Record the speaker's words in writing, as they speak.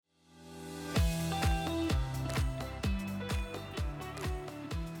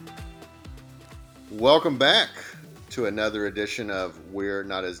Welcome back to another edition of We're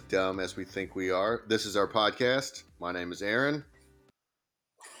Not As Dumb as We Think We Are. This is our podcast. My name is Aaron,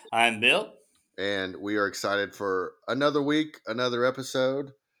 I'm Bill. and we are excited for another week, another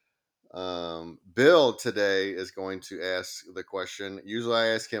episode. Bill today is going to ask the question. Usually I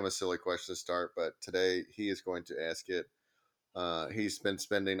ask him a silly question to start, but today he is going to ask it. He's been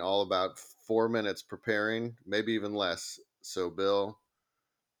spending all about 4 minutes preparing, maybe even less. So, Bill,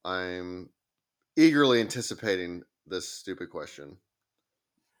 I'm eagerly anticipating this stupid question.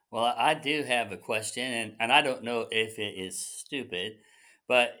 Well, I do have a question, and I don't know if it is stupid,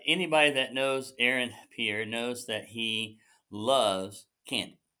 but anybody that knows Aaron Pierre knows that he loves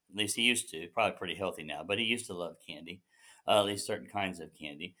candy. At least he used to. Probably pretty healthy now, but he used to love candy, at least certain kinds of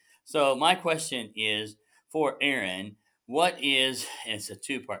candy. So, my question is for Aaron, what is, and it's a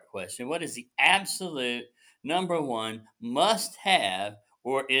two-part question, what is the absolute number one must have,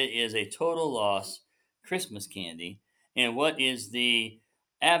 or it is a total loss Christmas candy? And what is the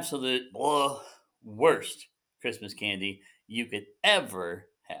absolute worst Christmas candy you could ever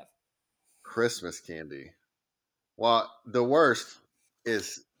have? Christmas candy. Well, the worst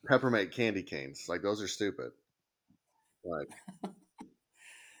is peppermint candy canes. Like those are stupid. Like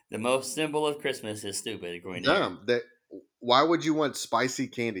The most symbol of Christmas is stupid, according to Aaron. dumb. That why would you want spicy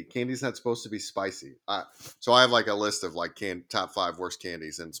candy? Candy's not supposed to be spicy. So I have like a list of like top five worst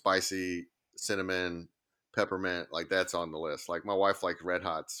candies, and spicy, cinnamon, peppermint, like that's on the list. Like my wife likes red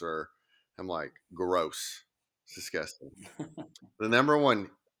hots, or I'm like gross. It's disgusting. The number one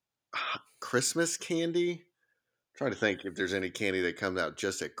Christmas candy. Trying to think if there's any candy that comes out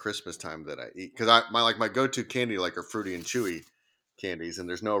just at Christmas time that I eat because my go-to candy like are fruity and chewy candies, and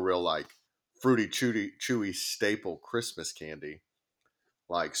there's no real like fruity chewy staple Christmas candy.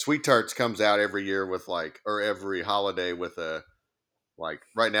 Like Sweet Tarts comes out every year with like or every holiday with a like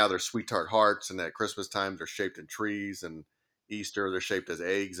right now they're Sweet Tart hearts, and at Christmas time they're shaped in trees, and Easter they're shaped as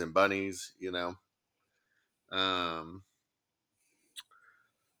eggs and bunnies. Um,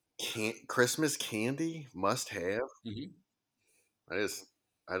 Christmas candy must have. Mhm. I just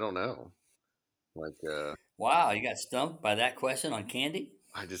I don't know. Like Wow, you got stumped by that question on candy?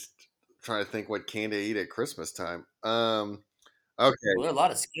 I just trying to think what candy I eat at Christmas time. Okay, Well, there are a lot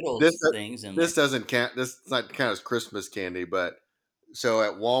of this Skittles things in there. this doesn't count. This is not count as Christmas candy, but so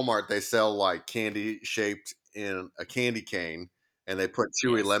at Walmart they sell like candy shaped in a candy cane, and they put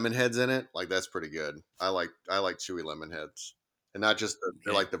chewy Yes. lemon heads in it. Like that's pretty good. I like chewy lemon heads, and not just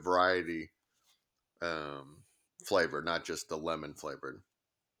they're Okay. like the variety flavor, not just the lemon flavored.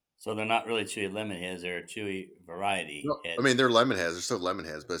 So they're not really chewy lemon heads, they're chewy variety No, I mean heads. they're lemon heads. They're still lemon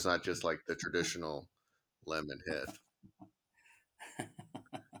heads, but it's not just like the traditional lemon head.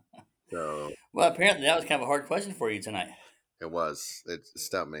 So Well, apparently that was kind of a hard question for you tonight. it was. It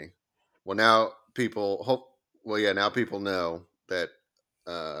stumped me. Well, now people hope. Well, yeah, now people know that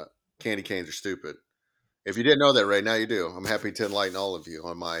uh, candy canes are stupid. If you didn't know that right now, you do. I'm happy to enlighten all of you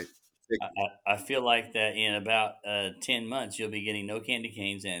on my. I feel like that in about 10 months, you'll be getting no candy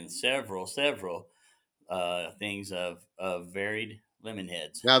canes and several things of varied lemon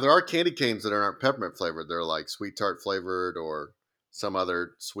heads. Now there are candy canes that aren't peppermint flavored. They're like sweet tart flavored or some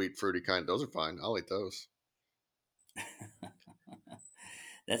other sweet fruity kind. Those are fine. I'll eat those.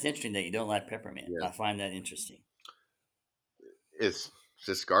 That's interesting that you don't like peppermint. Yeah, I find that interesting. it's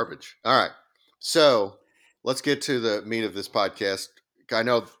just garbage. All right, so let's get to the meat of this podcast. I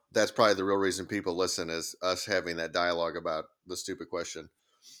know that's probably the real reason people listen is us having that dialogue about the stupid question.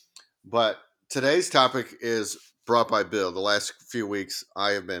 But today's topic is brought by Bill. The last few weeks,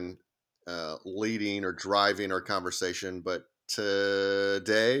 I have been leading or driving our conversation, but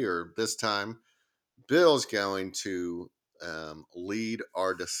today or this time, Bill's going to lead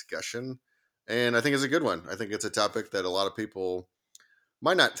our discussion. And I think it's a good one. I think it's a topic that a lot of people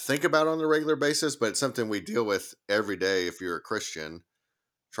might not think about on a regular basis, but it's something we deal with every day if you're a Christian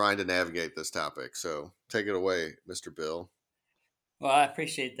trying to navigate this topic. So take it away, Mr. Bill. Well, I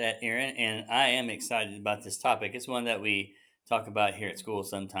appreciate that, Aaron, and I am excited about this topic. It's one that we talk about here at school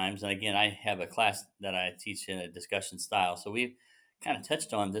sometimes. And again, I have a class that I teach in a discussion style. So we've kind of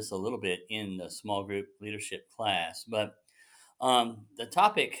touched on this a little bit in the small group leadership class. But the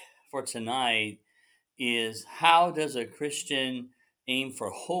topic for tonight is how does a Christian aim for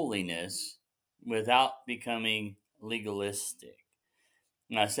holiness without becoming legalistic?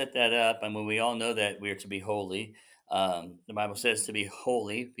 And I set that up. I mean, we all know that we are to be holy. The Bible says to be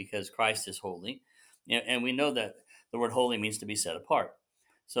holy because Christ is holy. And we know that the word holy means to be set apart.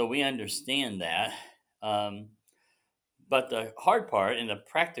 So we understand that. Um, but the hard part in the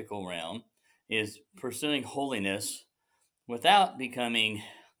practical realm is pursuing holiness without becoming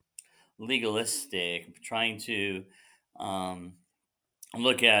legalistic, trying to um,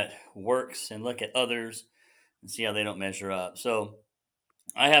 look at works and look at others and see how they don't measure up. So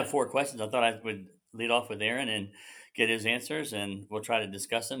I have four questions. I thought I would lead off with Aaron and get his answers, and we'll try to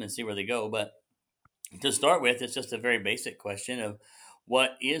discuss them and see where they go. But to start with, it's just a very basic question of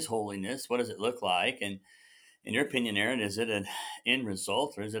what is holiness? What does it look like? And in your opinion, Aaron, is it an end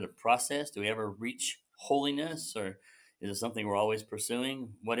result or is it a process? Do we ever reach holiness, or is it something we're always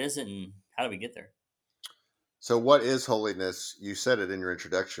pursuing? What is it, and how do we get there? So, what is holiness? You said it in your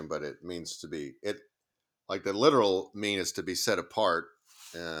introduction, but it means to be it. Like the literal mean is to be set apart.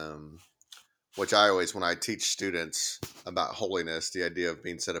 Um, which I always, when I teach students about holiness, the idea of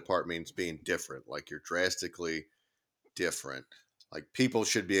being set apart means being different. Like you're drastically different. Like people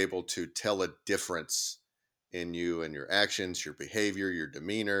should be able to tell a difference in you and your actions, your behavior, your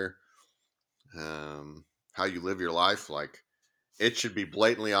demeanor, how you live your life. Like it should be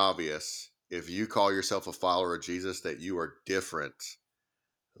blatantly obvious if you call yourself a follower of Jesus that you are different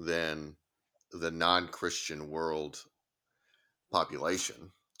than the non-Christian world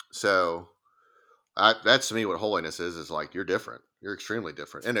population. So that's to me what holiness is like you're different. You're extremely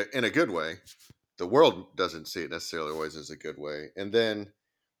different in a good way. The world doesn't see it necessarily always as a good way. And then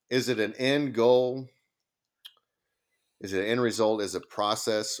is it an end goal? Is it an end result? Is it a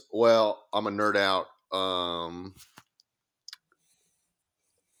process? Well, I'm a nerd out.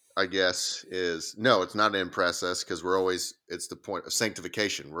 I guess is no, it's not an end process because we're always it's the point of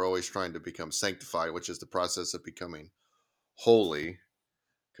sanctification. We're always trying to become sanctified, which is the process of becoming holy.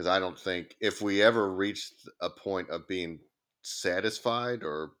 Because I don't think if we ever reached a point of being satisfied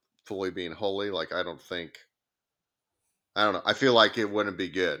or fully being holy, like I don't know. I feel like it wouldn't be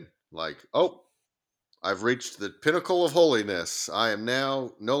good. Like, oh, I've reached the pinnacle of holiness. I am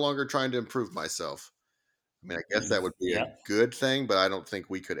now no longer trying to improve myself. I mean, I guess that would be a Yeah. good thing, but I don't think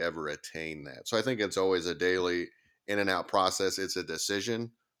we could ever attain that. So I think it's always a daily in and out process. It's a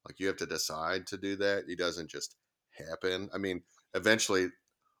decision. Like you have to decide to do that. It doesn't just happen. I mean, eventually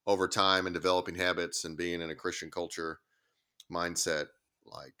over time and developing habits and being in a Christian culture mindset,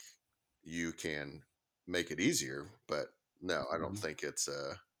 like you can make it easier. But no, I don't Mhm. think it's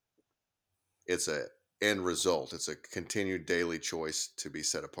a end result. It's a continued daily choice to be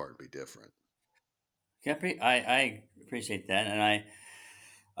set apart and be different. Yeah, I appreciate that, and I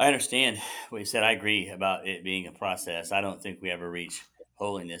understand what you said. I agree about it being a process. I don't think we ever reach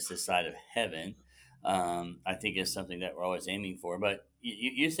holiness this side of heaven. I think it's something that we're always aiming for. But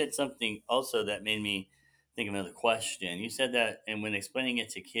you said something also that made me think of another question. You said that, and when explaining it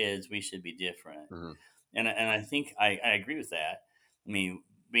to kids, we should be different. Hmm. And I think I agree with that. I mean,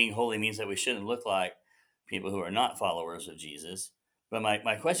 being holy means that we shouldn't look like people who are not followers of Jesus. But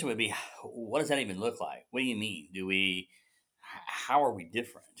my question would be, what does that even look like? What do you mean? How are we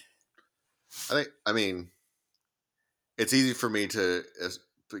different? I mean, it's easy for me to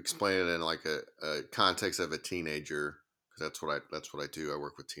explain it in like a context of a teenager because that's what I do. I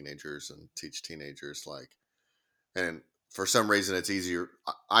work with teenagers and teach teenagers like, and for some reason it's easier.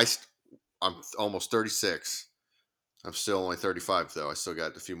 I'm almost 36. I'm still only 35 though. I still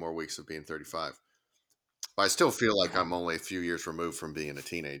got a few more weeks of being 35. But I still feel like I'm only a few years removed from being a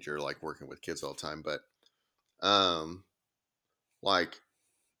teenager, like working with kids all the time. But um, like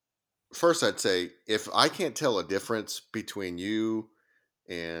first, I'd say if I can't tell a difference between you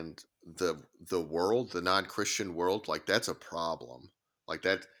and the world, the non-Christian world, like that's a problem. Like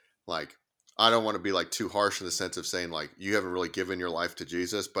that, like I don't want to be like too harsh in the sense of saying like you haven't really given your life to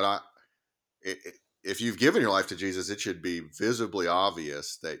Jesus, but if you've given your life to Jesus, it should be visibly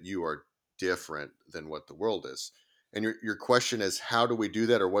obvious that you are different than what the world is. And your question is, how do we do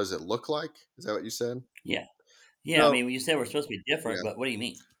that, or what does it look like? Is that what you said? Yeah. Yeah, I So mean, when you said we're supposed to be different, yeah. but what do you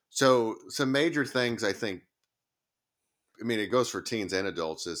mean? So some major things I think. I mean, it goes for teens and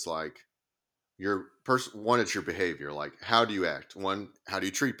adults. Is like your person. One, it's your behavior. Like, how do you act? One, how do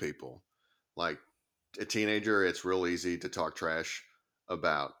you treat people? Like a teenager, it's real easy to talk trash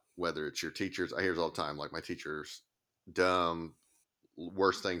about whether it's your teachers. I hear it all the time. Like my teacher's dumb,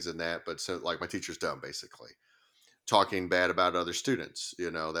 worse things than that. But so, like my teacher's dumb, basically talking bad about other students.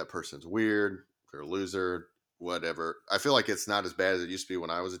 You know, that person's weird. They're a loser. Whatever. I feel like it's not as bad as it used to be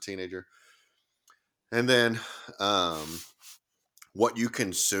when I was a teenager. And then, um, what you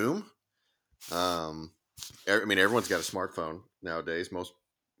consume. Um, I mean, everyone's got a smartphone nowadays. Most,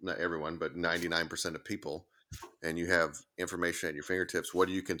 not everyone, but 99% of people. And you have information at your fingertips. What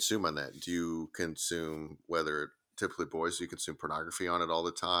do you consume on that? Do you consume, whether typically boys, do you consume pornography on it all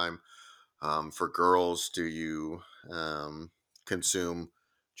the time? For girls, do you consume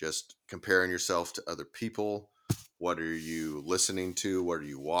just comparing yourself to other people? What are you listening to? What are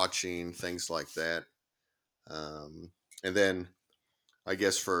you watching? Things like that. And then I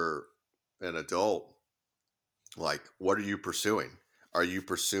guess for an adult, like, what are you pursuing? Are you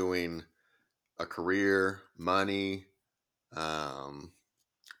pursuing a career, money, um,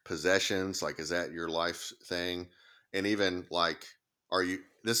 possessions? Like, is that your life thing? And even like, are you?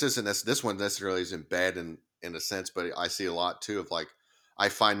 This one necessarily isn't bad in a sense, but I see a lot too of like, I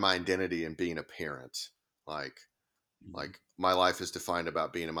find my identity in being a parent. Like, Mhm. like my life is defined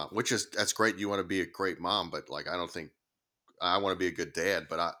about being a mom, which is that's great. You want to be a great mom, but like, I don't think I want to be a good dad.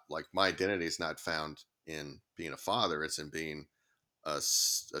 But I like my identity is not found in being a father. It's in being a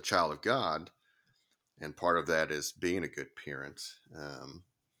child of God, and part of that is being a good parent.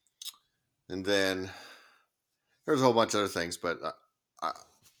 And then there's a whole bunch of other things, but I,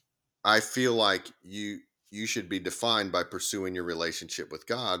 I feel like you should be defined by pursuing your relationship with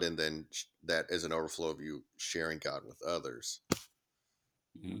God, and then that is an overflow of you sharing God with others.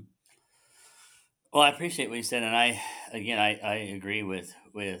 Mhm. Well, I appreciate what you said, and I agree with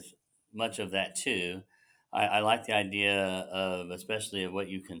much of that too. I like the idea of especially of what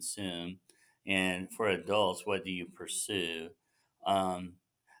you consume, and for adults, what do you pursue? Um,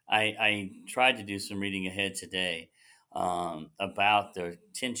 I tried to do some reading ahead today about the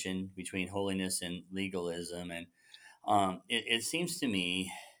tension between holiness and legalism, and it seems to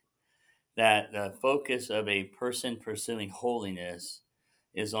me that the focus of a person pursuing holiness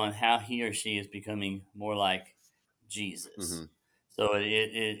is on how he or she is becoming more like Jesus. Hmm. So it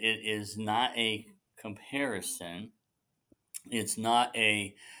is not a comparison. It's not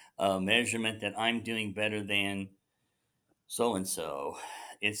a measurement that I'm doing better than so and so.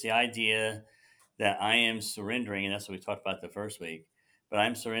 It's the idea that I am surrendering, and that's what we talked about the first week. But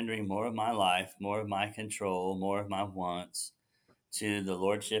I'm surrendering more of my life, more of my control, more of my wants to the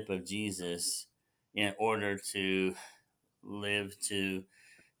lordship of Jesus in order to live to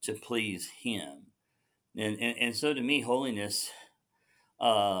please him. And so to me, holiness,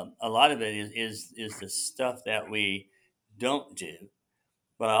 a lot of it is the stuff that we don't do,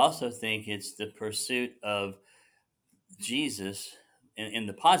 but I also think it's the pursuit of Jesus in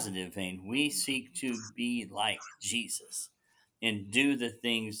the positive vein. We seek to be like Jesus and do the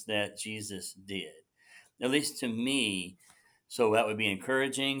things that Jesus did, at least to me. So that would be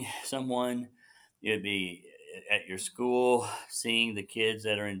encouraging someone. It'd be at your school, seeing the kids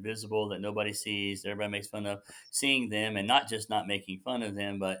that are invisible that nobody sees, that everybody makes fun of, seeing them and not just not making fun of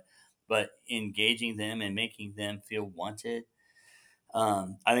them, but engaging them and making them feel wanted.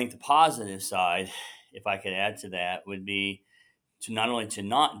 I think the positive side, if I could add to that, would be to not only to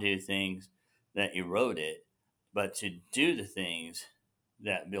not do things that erode it, but to do the things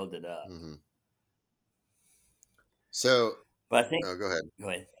that build it up. Hmm. So, But I think, oh, go ahead. go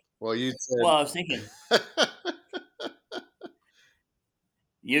ahead. Well, you Well, I was thinking, said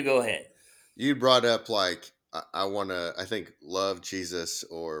you go ahead. you brought up like I want to. I think love Jesus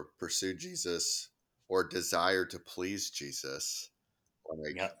or pursue Jesus or desire to please Jesus.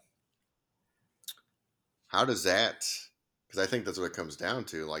 Like, Yep. how does that? Because I think that's what it comes down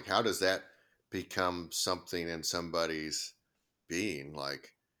to. Like, how does that become something in somebody's being?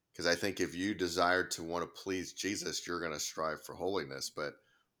 Like, because I think if you desire to want to please Jesus, you're going to strive for holiness. But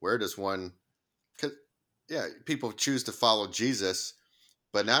where does one? Because yeah, people choose to follow Jesus,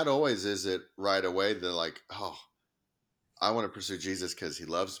 but not always is it right away. They're like, oh, I want to pursue Jesus because he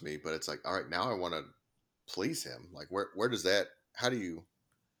loves me. But it's like, all right, now I want to please him. Like, where does that? How do you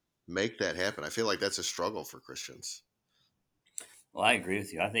make that happen? I feel like that's a struggle for Christians. Well, I agree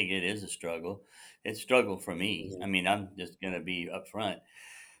with you. I think it is a struggle. It's a struggle for me. Mhm. I mean, I'm just going to be upfront.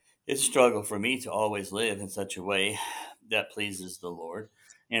 It's a struggle for me to always live in such a way that pleases the Lord.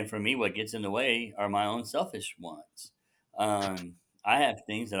 And for me, what gets in the way are my own selfish wants. I have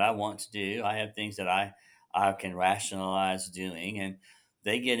things that I want to do. I have things that I can rationalize doing, and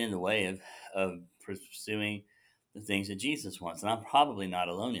they get in the way of pursuing the things that Jesus wants. And I'm probably not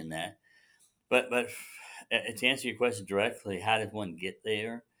alone in that. But to answer your question directly, how does one get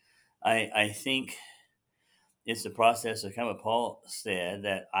there? I think it's the process of kind of what Paul said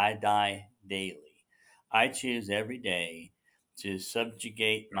that I die daily. I choose every day to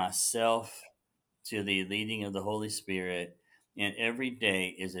subjugate myself to the leading of the Holy Spirit, and every day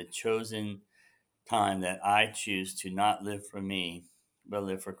is a chosen time that I choose to not live for me, but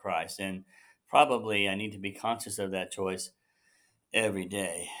live for Christ. And probably I need to be conscious of that choice every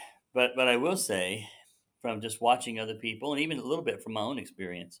day. But I will say, from just watching other people and even a little bit from my own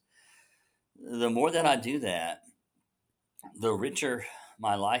experience, the more that I do that, the richer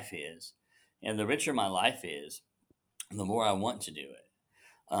my life is. And the richer my life is, the more I want to do it.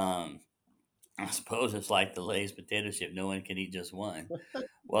 Um, I suppose it's like the Lay's potato chip. No one can eat just one.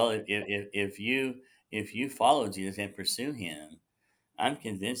 Well, if you follow Jesus and pursue Him, I'm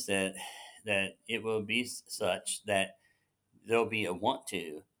convinced that it will be such that there'll be a want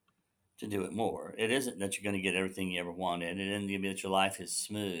to do it more. It isn't that you're going to get everything you ever wanted. It isn't going to be that your life is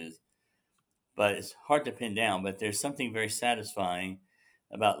smooth, but it's hard to pin down. But there's something very satisfying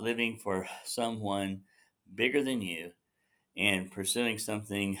about living for someone bigger than you and pursuing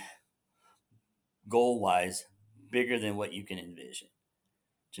something goal wise bigger than what you can envision.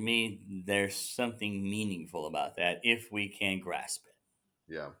 To me, there's something meaningful about that if we can grasp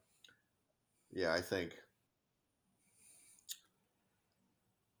it. Yeah. Yeah, I think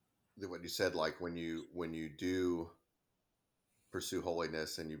that what you said, like when you do pursue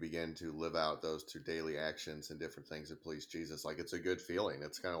holiness and you begin to live out those two daily actions and different things that please Jesus, like it's a good feeling.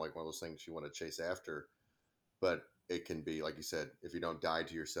 It's kind of like one of those things you want to chase after, but it can be like you said, if you don't die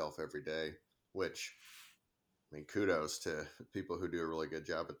to yourself every day, which I mean, kudos to people who do a really good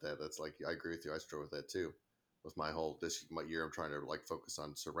job at that. That's like I agree with you. I struggle with that too. With my whole this my year, I'm trying to like focus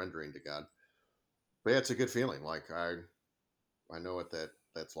on surrendering to God. But yeah, it's a good feeling. Like I know what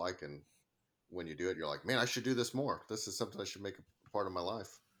that's like, and when you do it, you're like, man, I should do this more. This is something I should make a part of my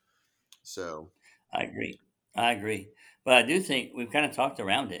life. So I agree. I agree. But I do think we've kind of talked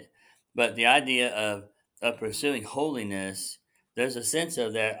around it. But the idea of pursuing holiness, there's a sense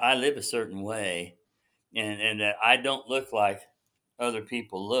of that I live a certain way and that I don't look like other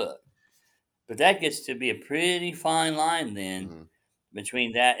people look. But that gets to be a pretty fine line then mhm.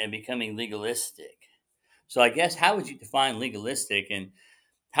 between that and becoming legalistic. So I guess how would you define legalistic and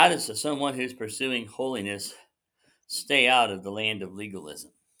how does someone who's pursuing holiness stay out of the land of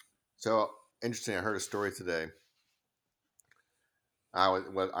legalism? So interesting. I heard a story today. I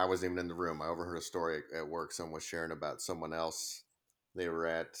wasn't even in the room. I overheard a story at work. Someone was sharing about someone else. They were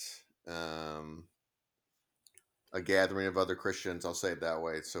at um, a gathering of other Christians. I'll say it that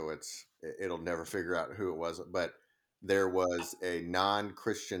way, so it'll never figure out who it was. But there was a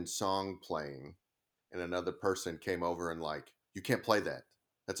non-Christian song playing, and another person came over and like, you can't play that.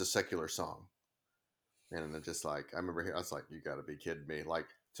 That's a secular song. And then just like I remember, I was like, you got to be kidding me. Like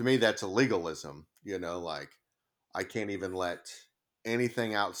to me, that's a legalism. Like I can't even let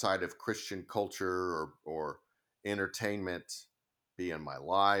anything outside of Christian culture or entertainment be in my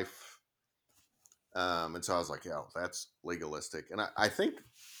life. And so I was like, yeah, that's legalistic. And I think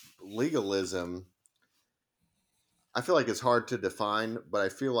legalism, I feel like it's hard to define, but I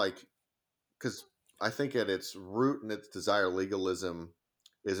feel like, because I think at its root and its desire, legalism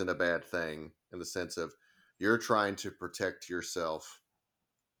isn't a bad thing in the sense of you're trying to protect yourself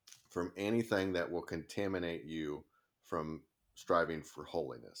from anything that will contaminate you from striving for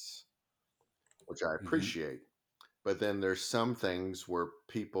holiness, which I Hmm. appreciate. But then there's some things where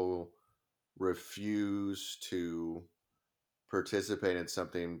people refuse to participate in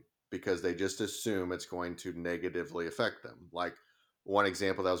something because they just assume it's going to negatively affect them. Like one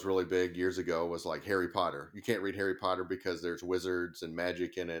example that was really big years ago was like Harry Potter. You can't read Harry Potter because there's wizards and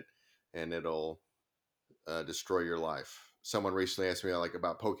magic in it, and it'll destroy your life. Someone recently asked me like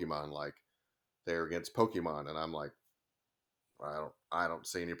about Pokemon, like they're against Pokemon, and I'm like, I don't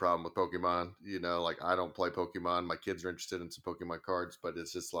see any problem with Pokemon. Like I don't play Pokemon. My kids are interested in some Pokemon cards, but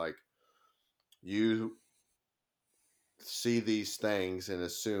it's just like you see these things and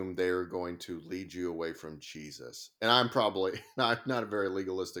assume they're going to lead you away from Jesus. And I'm probably not a very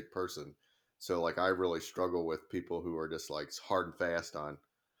legalistic person. So like I really struggle with people who are just like hard and fast on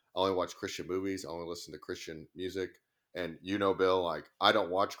I only watch Christian movies, I only listen to Christian music. And Bill, like I don't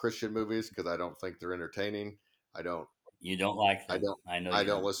watch Christian movies because I don't think they're entertaining. I don't You don't like I them. don't I know I you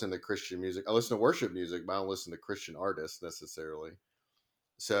don't don't. listen to Christian music. I listen to worship music, but I don't listen to Christian artists necessarily.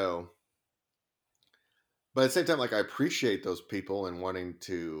 So but at the same time, like I appreciate those people and wanting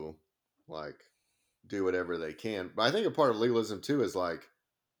to like do whatever they can. But I think a part of legalism too is like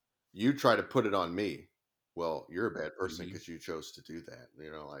you try to put it on me. Well, you're a bad person Hmm. because you chose to do that.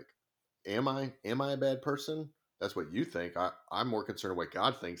 Like am I a bad person? That's what you think. I'm more concerned with what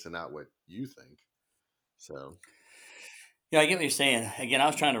God thinks and not what you think. So Yeah, I get what you're saying. Again, I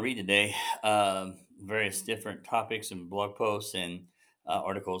was trying to read today various different topics and blog posts and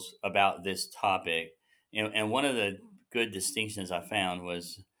articles about this topic. And one of the good distinctions I found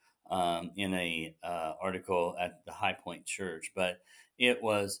was in a article at the High Point Church, but it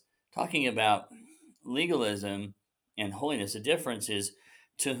was talking about legalism and holiness. The difference is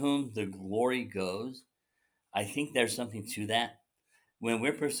to whom the glory goes. I think there's something to that. When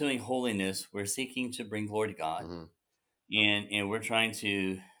we're pursuing holiness, we're seeking to bring glory to God mhm. and we're trying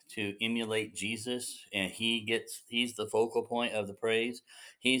to emulate Jesus, and he's the focal point of the praise.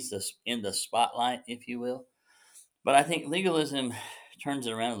 He's in the spotlight, if you will. But I think legalism turns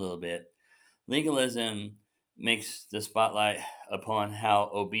it around a little bit. Legalism makes the spotlight upon how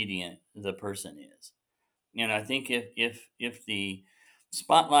obedient the person is. And I think if the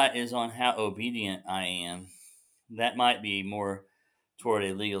spotlight is on how obedient I am, that might be more toward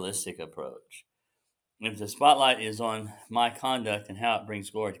a legalistic approach. If the spotlight is on my conduct and how it brings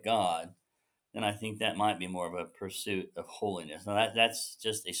glory to God, then I think that might be more of a pursuit of holiness. Now that's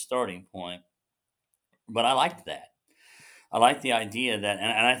just a starting point, but I liked that. I like the idea that,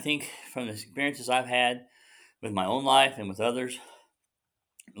 and I think from the experiences I've had with my own life and with others,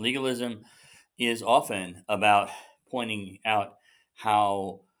 legalism is often about pointing out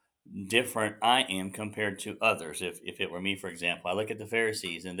how different I am compared to others. If it were me, for example, I look at the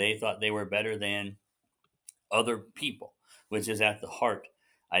Pharisees and they thought they were better than other people, which is at the heart,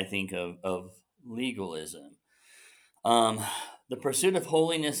 I think, of legalism. Um, the pursuit of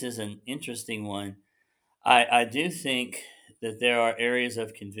holiness is an interesting one. I do think that there are areas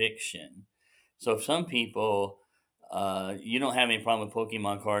of conviction. So some people, you don't have any problem with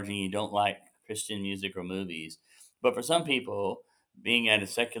Pokemon cards and you don't like Christian music or movies. But for some people, being at a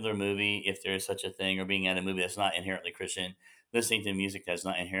secular movie, if there is such a thing, or being at a movie that's not inherently Christian, listening to music that's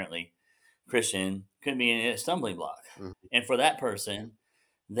not inherently Christian could be a stumbling block. Mhm. And for that person,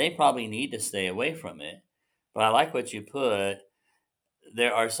 they probably need to stay away from it. But I like what you put.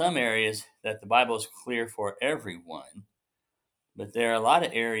 There are some areas that the Bible is clear for everyone, but there are a lot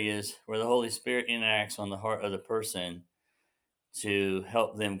of areas where the Holy Spirit interacts on the heart of the person to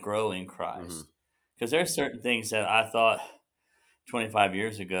help them grow in Mhm. Christ. Because there are certain things that I thought 25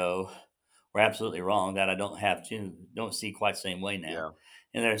 years ago were absolutely wrong that I don't see quite the same way now. Yeah.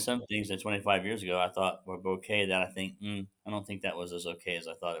 And there are some things that 25 years ago I thought were okay that I think, I don't think that was as okay as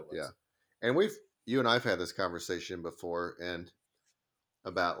I thought it Yeah. was. And you and I've had this conversation before, and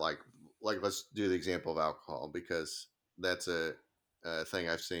about like let's do the example of alcohol, because that's a thing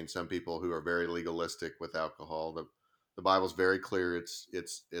I've seen. Some people who are very legalistic with alcohol. The Bible's very clear. It's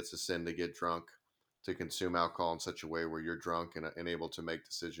a sin to get drunk, to consume alcohol in such a way where you're drunk and able to make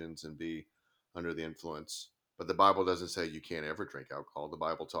decisions and be under the influence. But the Bible doesn't say you can't ever drink alcohol. The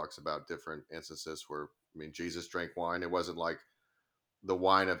Bible talks about different instances where, I mean, Jesus drank wine. It wasn't like the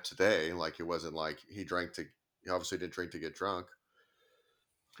wine of today. Like, it wasn't like he obviously didn't drink to get drunk.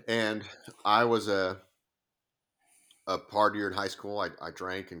 And I was a partier in high school. I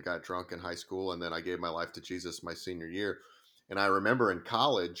drank and got drunk in high school, and then I gave my life to Jesus my senior year. And I remember in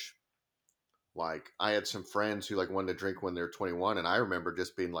college, like, I had some friends who like wanted to drink when they're 21, and I remember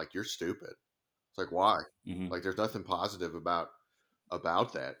just being like, "You're stupid." It's like, why? Hmm. Like, there's nothing positive about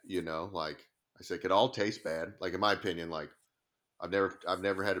that, you know. Like, I said, it all tastes bad. Like, in my opinion, like, I've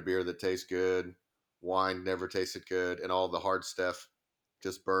never had a beer that tastes good. Wine never tasted good, and all the hard stuff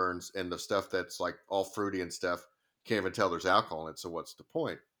just burns, and the stuff that's like all fruity and stuff, can't even tell there's alcohol in it. So what's the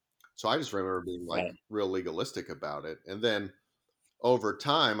point? So I just remember being like Right. real legalistic about it, and then over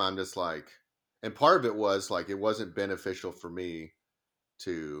time, I'm just like, and part of it was like it wasn't beneficial for me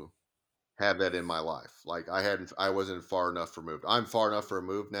to have that in my life. Like, I wasn't far enough removed. I'm far enough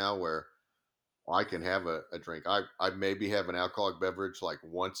removed now where I can have a drink. I maybe have an alcoholic beverage like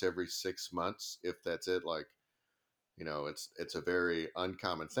once every 6 months, if that's it. Like, it's a very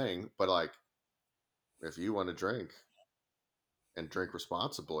uncommon thing. But like, if you want to drink and drink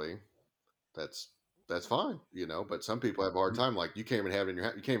responsibly, that's that's fine, you know. But some people have a hard time. Like, you can't even have it in your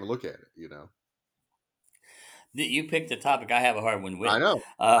house. You can't even look at it, you know. You picked a topic I have a hard one with. I know,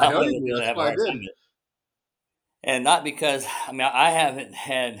 I I'm know one of you those do. people that That's have a why I hard did. time with it. And not because, I mean, I haven't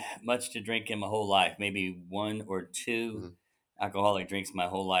had much to drink in my whole life, maybe one or two Hmm. alcoholic drinks my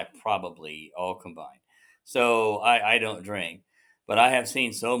whole life, probably all combined. So I don't drink, but I have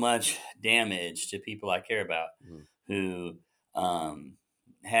seen so much damage to people I care about Hmm. who um,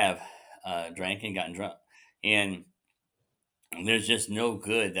 have Yeah. drank and gotten drunk. And there's just no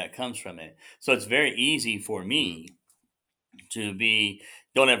good that comes from it. So it's very easy for Hmm. me to be,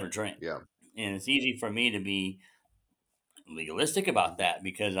 don't ever drink. Yeah. And it's easy for me to be legalistic about Hmm. that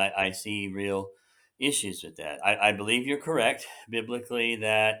because I see real issues with that. I believe you're correct biblically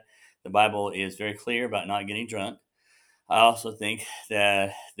that the Bible is very clear about not getting drunk. I also think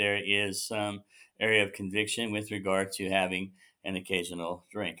that there is some area of conviction with regard to having an occasional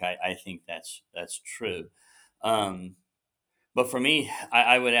drink. I think that's true. Um, but for me,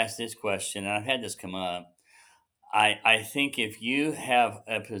 I would ask this question, and I've had this come up. I think if you have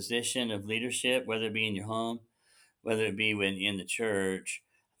a position of leadership, whether it be in your home, whether it be when in the church,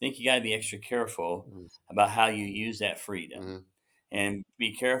 I think you got to be extra careful Hmm. about how you use that freedom. Hmm. and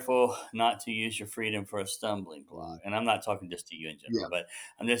be careful not to use your freedom for a stumbling block. Mhm. And I'm not talking just to you in general, Yeah. but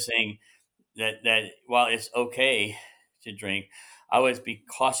I'm just saying that while it's okay to drink, I always be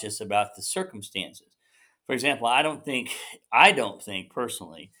cautious about the circumstances. For example, I don't think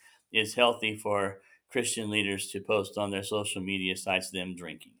personally it's healthy for Christian leaders to post on their social media sites them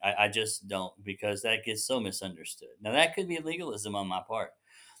drinking. I just don't, because that gets so misunderstood. Now that could be legalism on my part,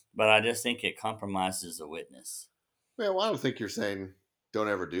 but I just think it compromises the witness. Yeah, well, I don't think you're saying don't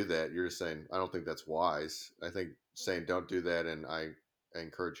ever do that. You're just saying I don't think that's wise. I think saying don't do that and I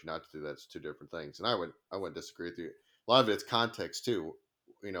encourage you not to do that's two different things. And I wouldn't disagree with you. A lot of it's context too.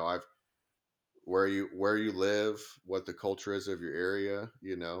 I've where you live, what the culture is of your area.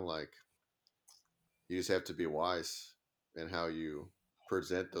 Like you just have to be wise in how you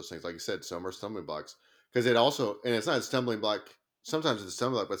present those things. Like you said, some are stumbling blocks because it also, and it's not a stumbling block. Sometimes it's a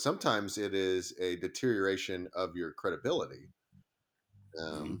stumbling block, but sometimes it is a deterioration of your credibility.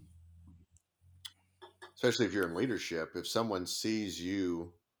 Um, Mhm. Especially if you're in leadership, if someone sees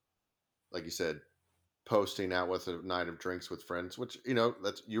you, like you said, posting out with a night of drinks with friends, which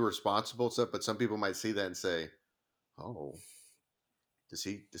that's you're responsible and stuff, but some people might see that and say, "Oh, does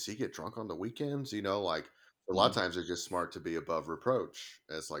he get drunk on the weekends?" Like a lot of Mhm. times they're just smart to be above reproach,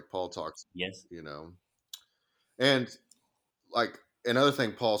 as like Paul talks, Yes. you know, and like another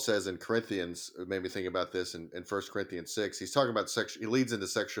thing Paul says in Corinthians it made me think about this in 1 Corinthians 6. He's talking about he leads into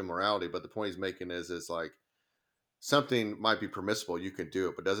sexual morality, but the point he's making is like something might be permissible, you can do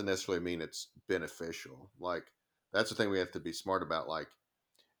it, but doesn't necessarily mean it's beneficial. Like that's the thing we have to be smart about. Like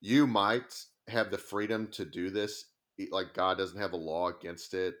you might have the freedom to do this, like God doesn't have a law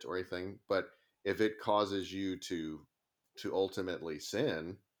against it or anything, but if it causes you to ultimately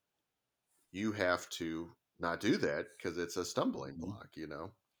sin, you have to not do that because it's a stumbling Mhm. block.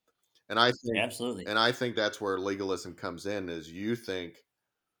 And I think Absolutely. and I think that's where legalism comes in is you think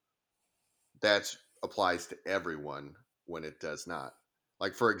that applies to everyone when it does not.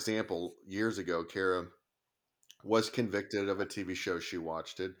 Like for example, years ago, Kara was convicted of a TV show she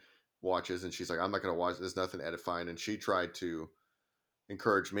watches, and she's like, "I'm not going to watch. There's nothing edifying." And she tried to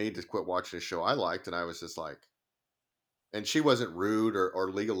encourage me to quit watching a show I liked, and I was just like, and she wasn't rude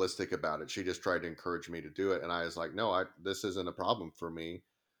or legalistic about it. She just tried to encourage me to do it, and I was like, "No, this isn't a problem for me."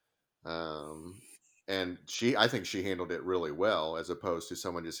 Um, and I think she handled it really well, as opposed to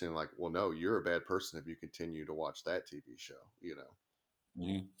someone just saying like, "Well, no, you're a bad person if you continue to watch that TV show."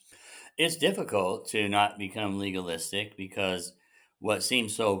 Mhm. It's difficult to not become legalistic because what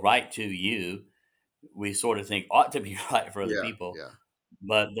seems so right to you, we sort of think ought to be right for other Yeah, people. yeah.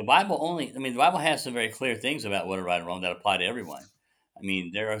 But the Bible has some very clear things about what are right and wrong that apply to everyone. I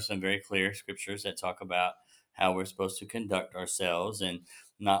mean, there are some very clear scriptures that talk about how we're supposed to conduct ourselves and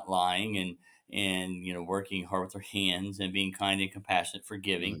not lying and working hard with our hands and being kind and compassionate,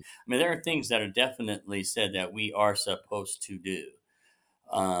 forgiving. Mhm, I mean, there are things that are definitely said that we are supposed to do.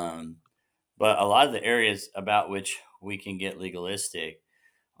 Um, but a lot of the areas about which we can get legalistic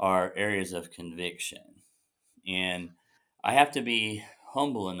are areas of conviction. And I have to be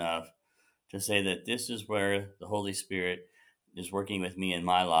humble enough to say that this is where the Holy Spirit is working with me in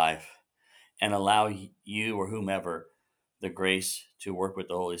my life and allow you or whomever the grace to work with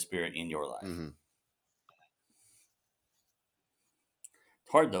the Holy Spirit in your life. mhm.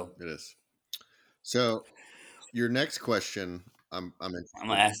 It's hard though. It is. So your next question, I'm I'm going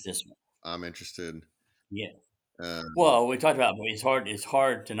interested. to ask this one. I'm interested. Yeah. Um, Well, we talked about it's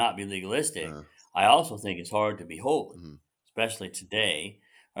hard to not be legalistic. uh, I also think it's hard to be holy, mhm. especially today.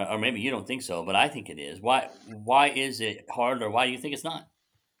 Or maybe you don't think so, but I think it is. Why is it hard or why do you think it's not?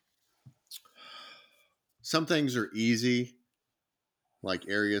 Some things are easy, like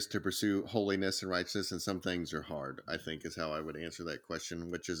areas to pursue holiness and righteousness, and some things are hard. I think is how I would answer that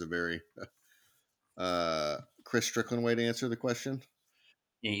question, which is a very Chris Strickland way to answer the question.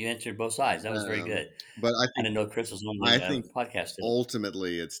 Yeah, you answered both sides. That was very Um, good. but I I think didn't know Chris was on I the think podcast today.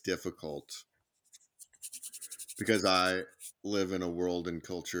 ultimately it's difficult because I live in a world and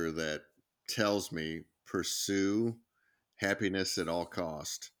culture that tells me pursue happiness at all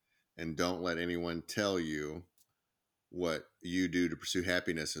cost and don't let anyone tell you what you do to pursue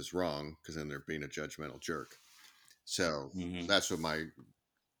happiness is wrong because then they're being a judgmental jerk. So Hmm. that's what my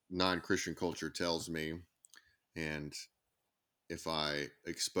non-Christian culture tells me, and if I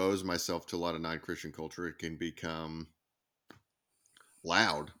expose myself to a lot of non-Christian culture it can become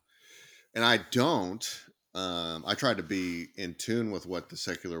loud, and I don't. I try to be in tune with what the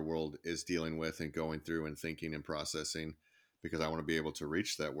secular world is dealing with and going through and thinking and processing because I want to be able to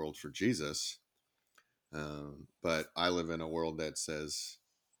reach that world for Jesus. But I live in a world that says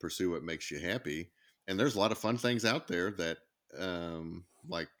pursue what makes you happy, and there's a lot of fun things out there that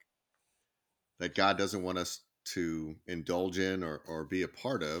like that God doesn't want us to indulge in or be a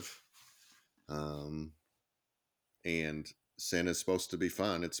part of. Um, and sin is supposed to be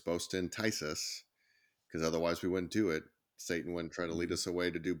fun. It's supposed to entice us because otherwise we wouldn't do it. Satan wouldn't try to lead Mhm. us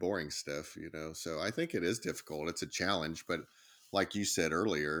away to do boring stuff, you know. So I think it is difficult. It's a challenge, but like you said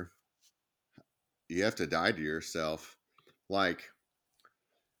earlier, you have to die to yourself. Like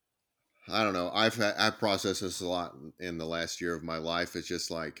I don't know. I've processed this a lot in the last year of my life. It's just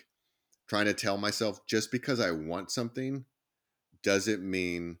like trying to tell myself just because I want something doesn't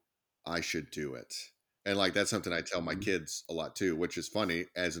mean I should do it. And like that's something I tell my Mhm. kids a lot too, which is funny.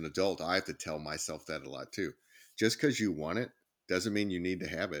 As an adult, I have to tell myself that a lot too. Just because you want it doesn't mean you need to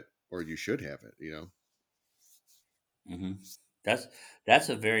have it or you should have it, you know? Mhm. That's that's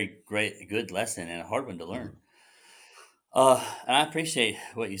a very good lesson and a hard one to Mhm. learn. And I appreciate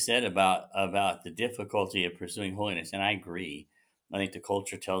what you said about the difficulty of pursuing holiness, and I agree. I think the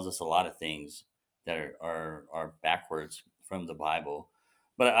culture tells us a lot of things that are backwards from the Bible.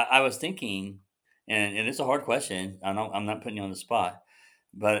 But I was thinking, and it's a hard question. I'm not putting you on the spot,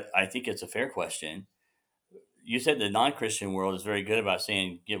 but I think it's a fair question. You said the non-Christian world is very good about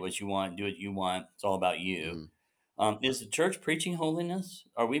saying, "Get what you want, do what you want. It's all about you." Mhm. Is the church preaching holiness?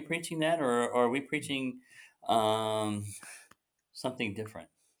 Are we preaching that, or are we preaching um, something different?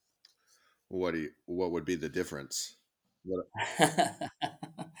 What would be the difference? What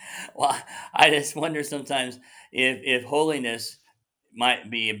Well, I just wonder sometimes if holiness might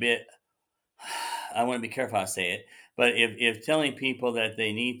be a bit. I want to be careful how I say it, but if telling people that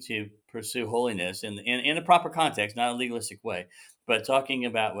they need to pursue holiness in a proper context, not a legalistic way, but talking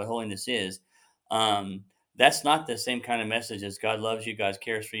about what holiness is, that's not the same kind of message as God loves you, God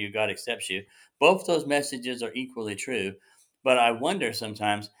cares for you, God accepts you. Both those messages are equally true, but I wonder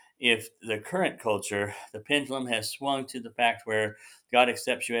sometimes if the current culture, the pendulum has swung to the fact where God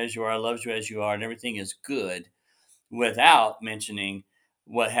accepts you as you are, loves you as you are, and everything is good without mentioning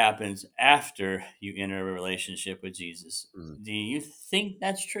what happens after you enter a relationship with Jesus. Mhm. Do you think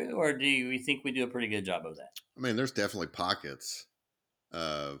that's true, or do you think we do a pretty good job of that? I mean, there's definitely pockets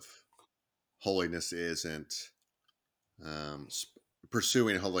of holiness isn't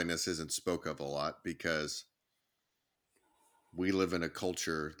pursuing holiness isn't spoke of a lot because we live in a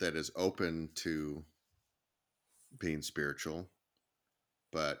culture that is open to being spiritual,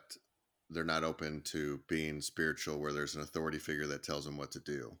 but they're not open to being spiritual where there's an authority figure that tells them what to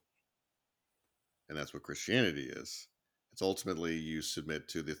do. And that's what Christianity is. It's ultimately you submit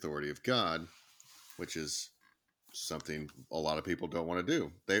to the authority of God, which is something a lot of people don't want to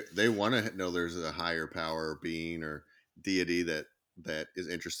do. They want to know there's a higher power or being or deity that is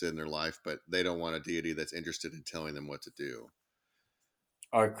interested in their life, but they don't want a deity that's interested in telling them what to do.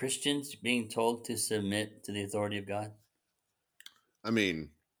 Are Christians being told to submit to the authority of God? I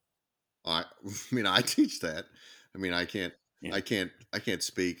mean, I mean I teach that. I mean Yeah. I can't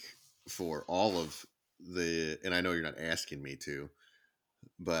speak for all of the, and I know you're not asking me to,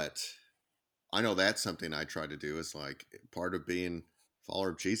 but I know that's something I try to do is like part of being a follower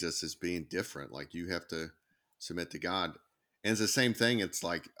of Jesus is being different. Like you have to submit to God. And it's the same thing. It's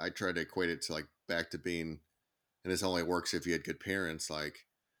like I try to equate it to like back to being, and this only works if you had good parents. Like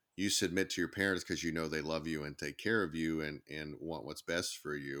you submit to your parents because you know they love you and take care of you and want what's best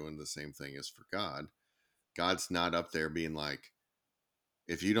for you. And the same thing is for God. God's not up there being like,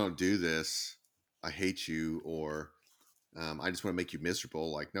 if you don't do this, I hate you, or I just want to make you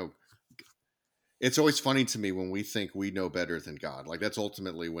miserable. Like, no, it's always funny to me when we think we know better than God. Like that's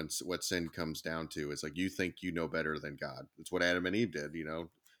ultimately when what sin comes down to. It's like you think you know better than God. It's what Adam and Eve did. You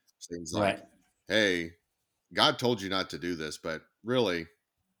know, things like, Right. "Hey, God told you not to do this, but really,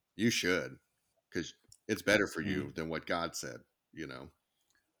 you should, because it's better for you Mhm. than what God said." You know,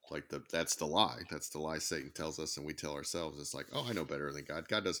 like that's the lie. That's the lie Satan tells us, and we tell ourselves. It's like, "Oh, I know better than God.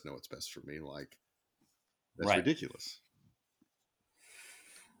 God doesn't know what's best for me." Like that's Right. ridiculous.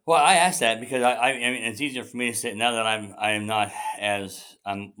 Well, I asked that because I mean, it's easier for me to say now that I'm not as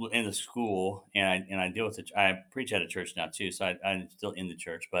I'm in the school and I deal with the I preach at a church now too, so I'm still in the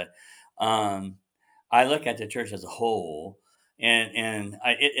church, but um, I look at the church as a whole, and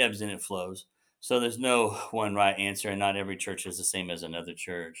it ebbs and it flows. So there's no one right answer, and not every church is the same as another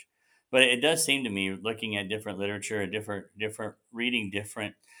church. But it does seem to me, looking at different literature and different reading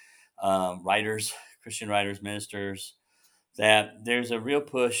different writers, Christian writers, ministers, that there's a real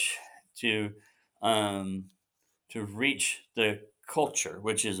push to um, to reach the culture,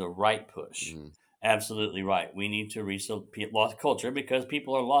 which is a right push. Mhm. Absolutely right. We need to reach the lost culture because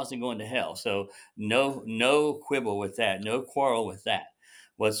people are lost and going to hell. So no quibble with that, no quarrel with that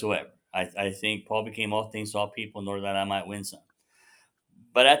whatsoever. I think Paul became all things to all people in order that I might win some.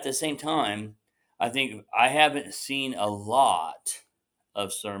 But at the same time, I think I haven't seen a lot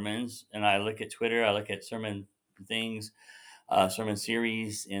of sermons, and I look at Twitter, I look at sermon things, sermon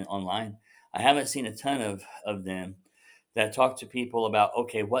series in online. I haven't seen a ton of them that talk to people about,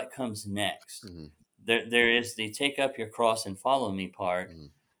 okay, what comes next. Hmm. There is the take up your cross and follow me part Hmm.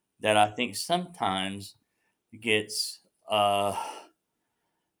 that I think sometimes gets uh,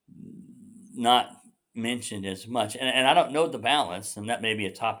 not mentioned as much. And I don't know the balance, and that may be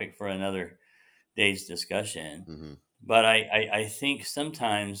a topic for another day's discussion. Hmm. But I think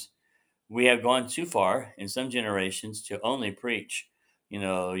sometimes we have gone too far in some generations to only preach,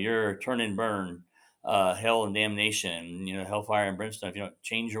 your turn and burn, hell and damnation, hellfire and brimstone, if you don't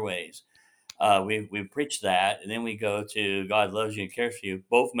change your ways. We preach that, and then we go to God loves you and cares for you.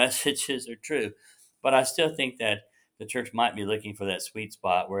 Both messages are true, but I still think that the church might be looking for that sweet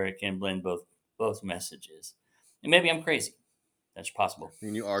spot where it can blend both messages. And maybe I'm crazy. That's possible. I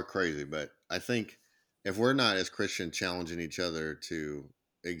mean, you are crazy, but I think if we're not as Christian challenging each other to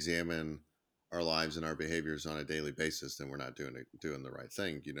examine our lives and our behaviors on a daily basis, then we're not doing the right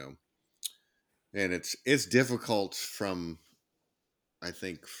thing, And it's difficult from, I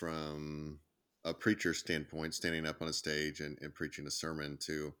think, from a preacher standpoint, standing up on a stage and preaching a sermon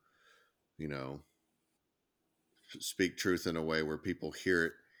to, you know, speak truth in a way where people hear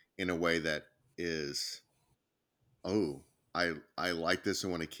it in a way that is, oh, I like this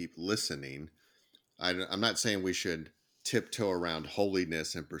and want to keep listening. I'm not saying we should tiptoe around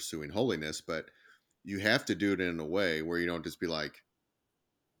holiness and pursuing holiness, but you have to do it in a way where you don't just be like,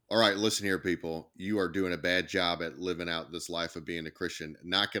 all right, listen here, people, you are doing a bad job at living out this life of being a Christian.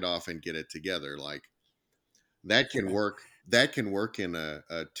 Knock it off and get it together. Like that can work. That can work in a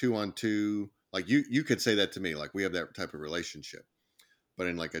two on two. Like you could say that to me. Like we have that type of relationship. But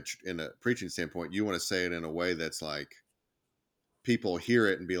in like in a preaching standpoint, you want to say it in a way that's like people hear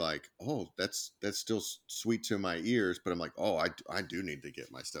it and be like, "Oh, that's still sweet to my ears," but I'm like, "Oh, I do need to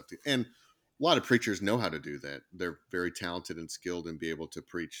get my stuff to." And a lot of preachers know how to do that. They're very talented and skilled and be able to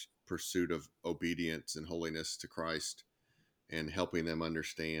preach pursuit of obedience and holiness to Christ and helping them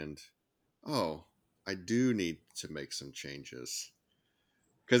understand, "Oh, I do need to make some changes."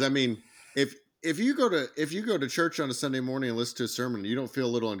 Because I mean, if you go to church on a Sunday morning and listen to a sermon, and you don't feel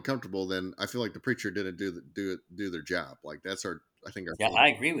a little uncomfortable, then I feel like the preacher didn't do their job. Like that's our I think our Yeah, full. I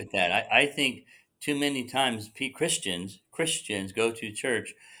agree with that. I think too many times Christians go to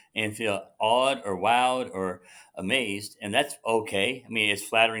church and feel awed or wowed or amazed, and that's okay. I mean, it's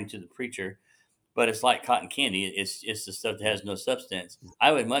flattering to the preacher, but it's like cotton candy. It's the stuff that has no substance.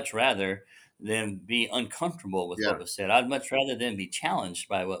 I would much rather them be uncomfortable with Yeah, what was said. I'd much rather them be challenged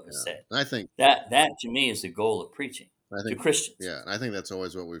by what was yeah. said. And I think That to me is the goal of preaching I to think Christians. yeah, and I think that's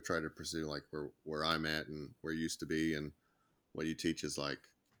always what we've tried to pursue. Like where I'm at and where you used to be, and what you teach is like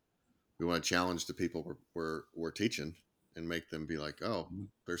we want to challenge the people we're teaching and make them be like, oh,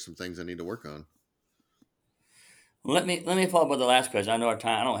 there's some things I need to work on. Let me follow up with the last question. I know our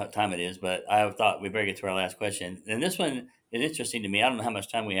time. I don't know what time it is, but I thought we better get to our last question. And this one is interesting to me. I don't know how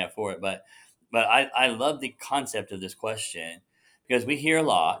much time we have for it, but I love the concept of this question because we hear a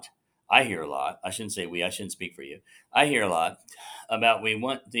lot. I hear a lot. I shouldn't say we. I shouldn't speak for you. I hear a lot about we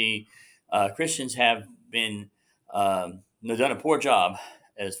want the Christians have been done a poor job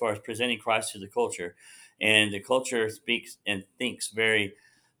as far as presenting Christ to the culture, and the culture speaks and thinks very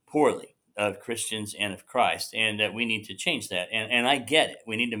poorly of Christians and of Christ, and that we need to change that. And I get it.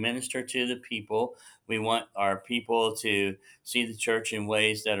 We need to minister to the people. We want our people to see the church in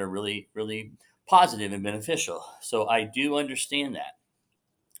ways that are really, really positive and beneficial. So I do understand that.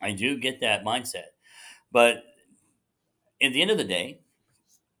 I do get that mindset. But at the end of the day,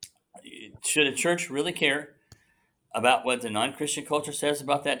 should a church really care about what the non Christian culture says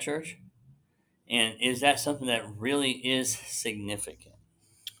about that church? And is that something that really is significant?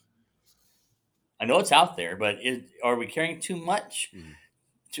 I know it's out there, but are we caring too much? Mhm.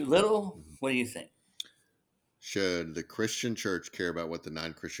 Too little? Mhm. What do you think? Should the Christian church care about what the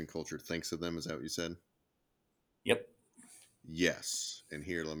non-Christian culture thinks of them? Is that what you said? Yep. Yes. And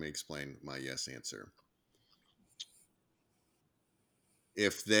here, let me explain my yes answer.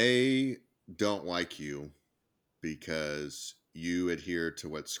 If they don't like you because you adhere to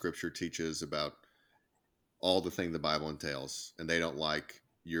what Scripture teaches about all the thing the Bible entails, and they don't like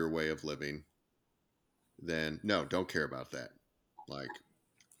your way of living, then no, don't care about that. Like,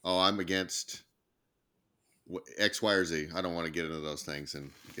 oh, I'm against X, Y, or Z. I don't want to get into those things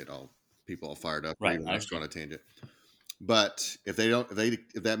and get all people all fired up or Right. even I us go on understand. a tangent. But if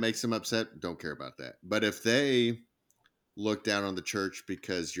that makes them upset, don't care about that. But if they look down on the church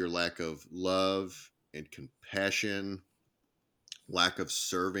because your lack of love and compassion, lack of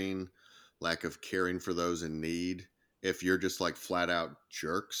serving, lack of caring for those in need. If you're just like flat out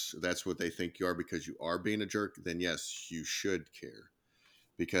jerks, that's what they think you are because you are being a jerk, then yes, you should care.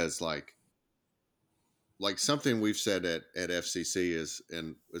 Because like something we've said at FCC is,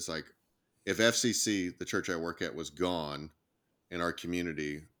 and it's like, if FCC, the church I work at, was gone in our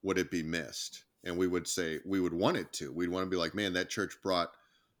community, would it be missed? And we would say we would want it to. We'd want to be like, man, that church brought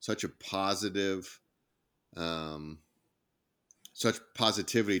such a positive, um, such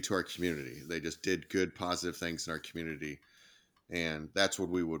positivity to our community. They just did good, positive things in our community. And that's what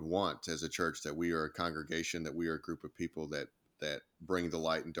we would want as a church, that we are a congregation, that we are a group of people that bring the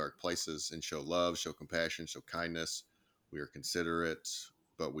light in dark places and show love, show compassion, show kindness. We are considerate,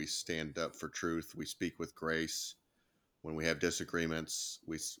 but we stand up for truth. We speak with grace. When we have disagreements,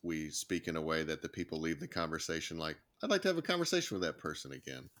 we speak in a way that the people leave the conversation like, I'd like to have a conversation with that person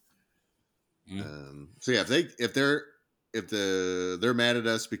again. Mm. So yeah, if they're mad at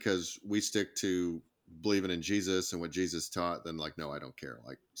us because we stick to believing in Jesus and what Jesus taught, then like, no, I don't care.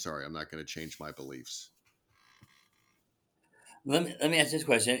 Like, sorry, I'm not going to change my beliefs. Let me ask this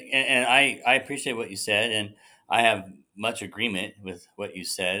question, and I appreciate what you said, and I have much agreement with what you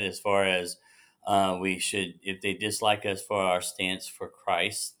said as far as we should, if they dislike us for our stance for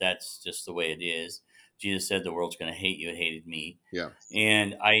Christ, that's just the way it is. Jesus said the world's going to hate you; it hated me, Yeah.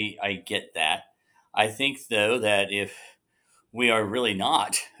 and I get that. I think though that if we are really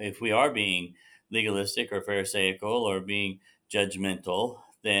not, if we are being legalistic or pharisaical or being judgmental,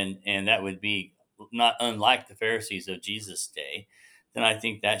 then, and that would be not unlike the Pharisees of Jesus' day, then I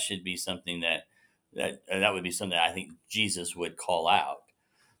think that should be something that would be something I think Jesus would call out.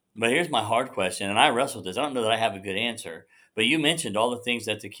 But here's my hard question, and I wrestled this. I don't know that I have a good answer. But you mentioned all the things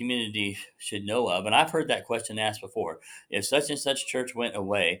that the community should know of, and I've heard that question asked before. If such and such church went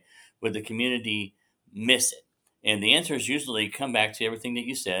away, would the community miss it? And the answers usually come back to everything that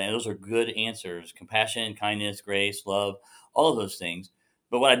you said, and those are good answers: compassion, kindness, grace, love, all of those things.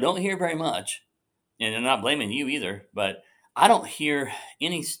 But what I don't hear very much, and I'm not blaming you either, but I don't hear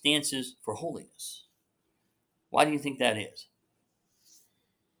any stances for holiness. Why do you think that is?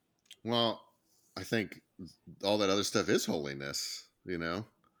 Well, I think all that other stuff is holiness,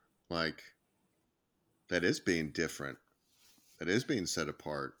 like that is being different, that is being set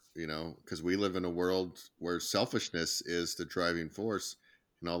apart, because we live in a world where selfishness is the driving force,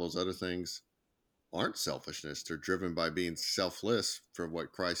 and all those other things aren't selfishness. They're driven by being selfless for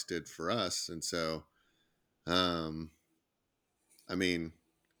what Christ did for us. And so, um, I mean,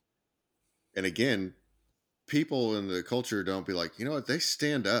 and again, people in the culture don't be like, you know what, they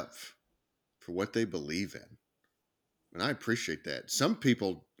stand up for what they believe in. And I appreciate that. Some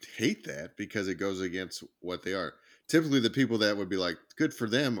people hate that because it goes against what they are. Typically, the people that would be like, good for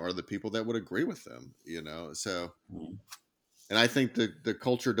them are the people that would agree with them. So, and I think the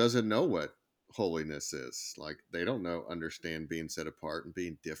culture doesn't know what holiness is. Like, they don't understand being set apart and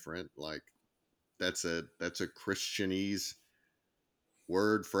being different. Like, that's a Christianese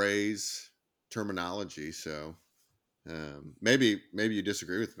word, phrase, terminology. So, maybe you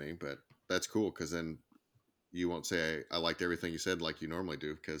disagree with me, but that's cool, because then you won't say I liked everything you said like you normally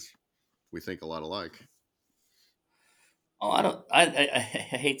do, because we think a lot alike. Oh, I don't. I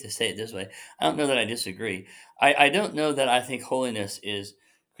hate to say it this way. I don't know that I disagree. I don't know that I think holiness is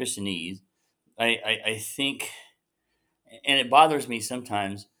Christianese. I think, and it bothers me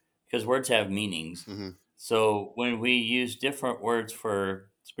sometimes because words have meanings. Hmm. So when we use different words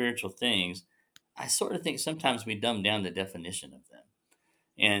for spiritual things, I sort of think sometimes we dumb down the definition of them.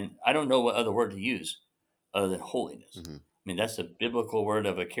 And I don't know what other word to use other than holiness. Hmm. I mean, that's a biblical word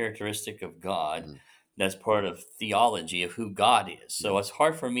of a characteristic of God. Hmm. That's part of theology of who God is. Yeah. So it's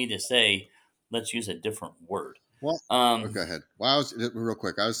hard for me to say, let's use a different word. Well, Um, go ahead. Well, I was real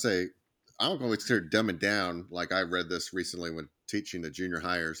quick. I would say I don't always consider dumbing down. Like, I read this recently when teaching the junior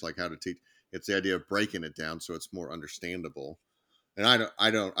hires, like how to teach. It's the idea of breaking it down so it's more understandable. And I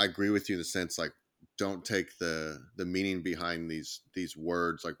agree with you in the sense, like, don't take the meaning behind these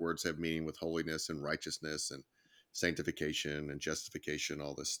words. Like, words have meaning with holiness and righteousness and sanctification and justification,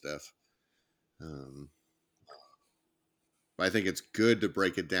 all this stuff. Um, but I think it's good to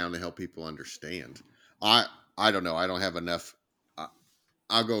break it down to help people understand. I I don't know. I don't have enough. I,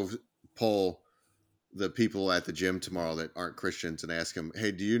 I'll go poll the people at the gym tomorrow that aren't Christians and ask them,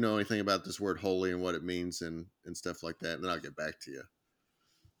 "Hey, do you know anything about this word holy and what it means and stuff like that?" And then I'll get back to you.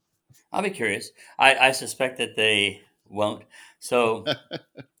 I'll be curious. I suspect that they won't. So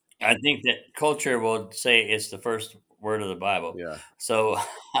I think that culture will say it's the first word of the Bible. Yeah. So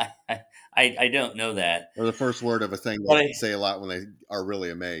I don't know that. Or the first word of a thing But they say a lot when they are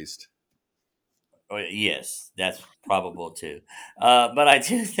really amazed. Oh, yes, that's probable too. But I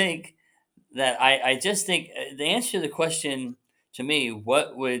do think that I just think the answer to the question to me,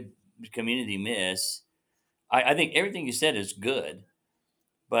 what would the community miss? I think everything you said is good,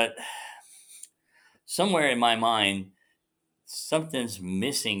 but somewhere in my mind, something's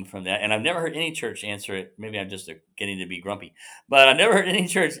missing from that. And I've never heard any church answer it. Maybe I'm just getting to be grumpy, but I've never heard any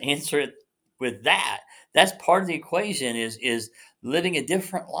church answer it with that. That's part of the equation is living a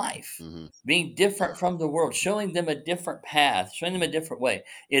different life, Hmm. being different from the world, showing them a different path, showing them a different way.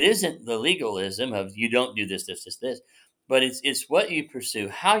 It isn't the legalism of you don't do this, this, this, this, but it's what you pursue,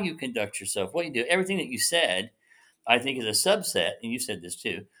 how you conduct yourself, what you do. Everything that you said, I think, is a subset, and you said this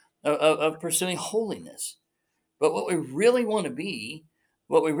too, of pursuing holiness. But what we really want to be,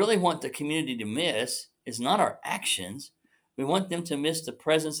 what we really want the community to miss is not our actions. We want them to miss the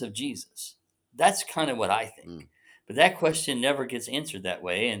presence of Jesus. That's kind of what I Mm. think. But that question never gets answered that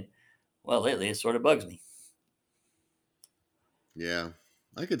way. And well, lately it sort of bugs me. Yeah,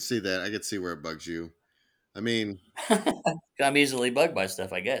 I could see that. I could see where it bugs you. I mean, I'm easily bugged by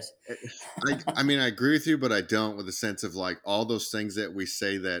stuff, I guess. eh, I mean, I agree with you, but I don't with the sense of like all those things that we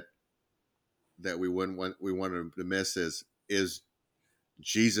say that we wouldn't want we wanted to miss is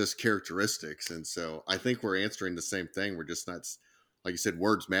Jesus characteristics, and so I think we're answering the same thing. We're just not, like you said,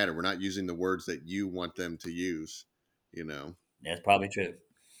 words matter. We're not using the words that you want them to use, you know. That's probably true.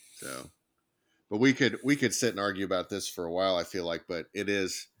 So, but we could sit and argue about this for a while. I feel like, but it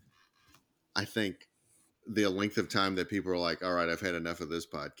is, I think, the length of time that people are like, all right, I've had enough of this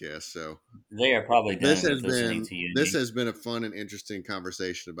podcast. So They are probably this done has with listening been to you. this has been a fun and interesting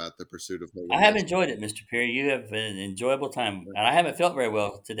conversation about the pursuit of I have holiness. enjoyed it, Mr. Perry. You have been an enjoyable time. And I haven't felt very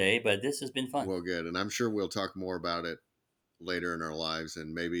well today, but this has been fun. Well, good, and I'm sure we'll talk more about it later in our lives,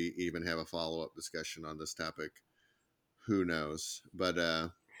 and maybe even have a follow up discussion on this topic. Who knows?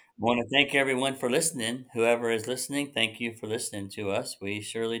 But Want to thank everyone for listening. Whoever is listening, thank you for listening to us. We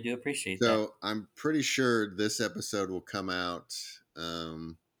surely do appreciate that. so I'm pretty sure this episode will come out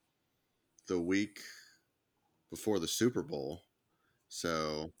the week before the Super Bowl.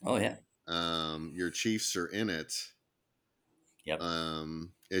 So Oh yeah. your Chiefs are in it. Yep.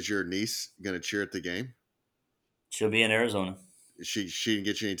 Is your niece going to cheer at the game? She'll be in Arizona. She didn't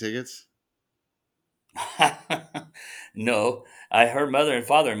get you any tickets? No, her mother and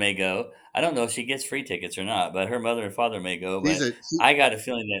father may go. I don't know if she gets free tickets or not, but her mother and father may go. She's But a I got a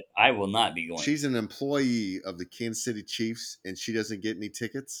feeling that I will not be going. she's an employee of the Kansas City Chiefs, and she doesn't get any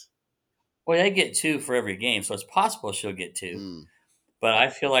tickets. Well, they get two for every game, so it's possible she'll get two. Hmm. But I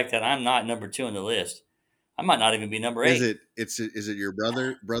feel like that I'm not number two on the list. I might not even be number Is eight. it? Is it your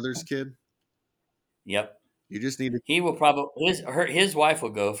brother's kid? Yep. You just need to. He will probably his wife will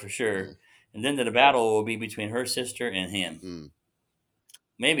go for Hmm. sure, and then the battle will be between her sister and him. Hmm.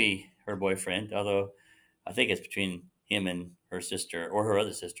 Maybe her boyfriend, although I think it's between him and her sister or her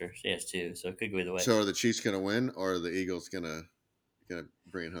other sister. She has two, so it could go either way. So are the Chiefs going to win, or are the Eagles gonna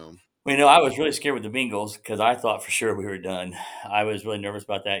bring it home? Well, I was really scared with the Bengals because I thought for sure we were done. I was really nervous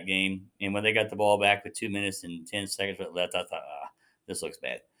about that game, and when they got the ball back with 2 minutes and 10 seconds left, I thought, this looks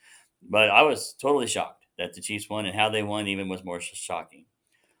bad. But I was totally shocked that the Chiefs won, and how they won even was more shocking.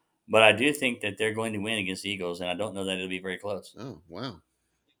 But I do think that they're going to win against the Eagles, and I don't know that it'll be very close. Oh wow!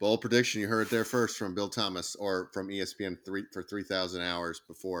 Bold prediction. You heard it there first from Bill Thomas, or from ESPN 3,000 hours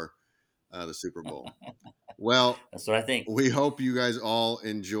before the Super Bowl. Well, That's what I think. we hope you guys all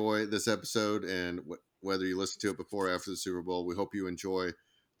enjoy this episode, and whether you listen to it before or after the Super Bowl, we hope you enjoy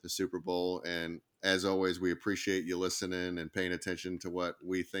the Super Bowl. And as always, we appreciate you listening and paying attention to what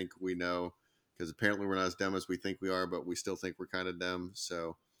we think we know, because apparently we're not as dumb as we think we are, but we still think we're kind of dumb.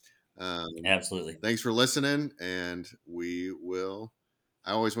 So Absolutely. thanks for listening, and we will.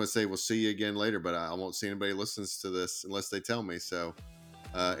 I always want to say we'll see you again later, but I won't see anybody listens to this unless they tell me. So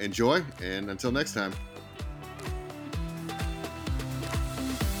enjoy, and until next time.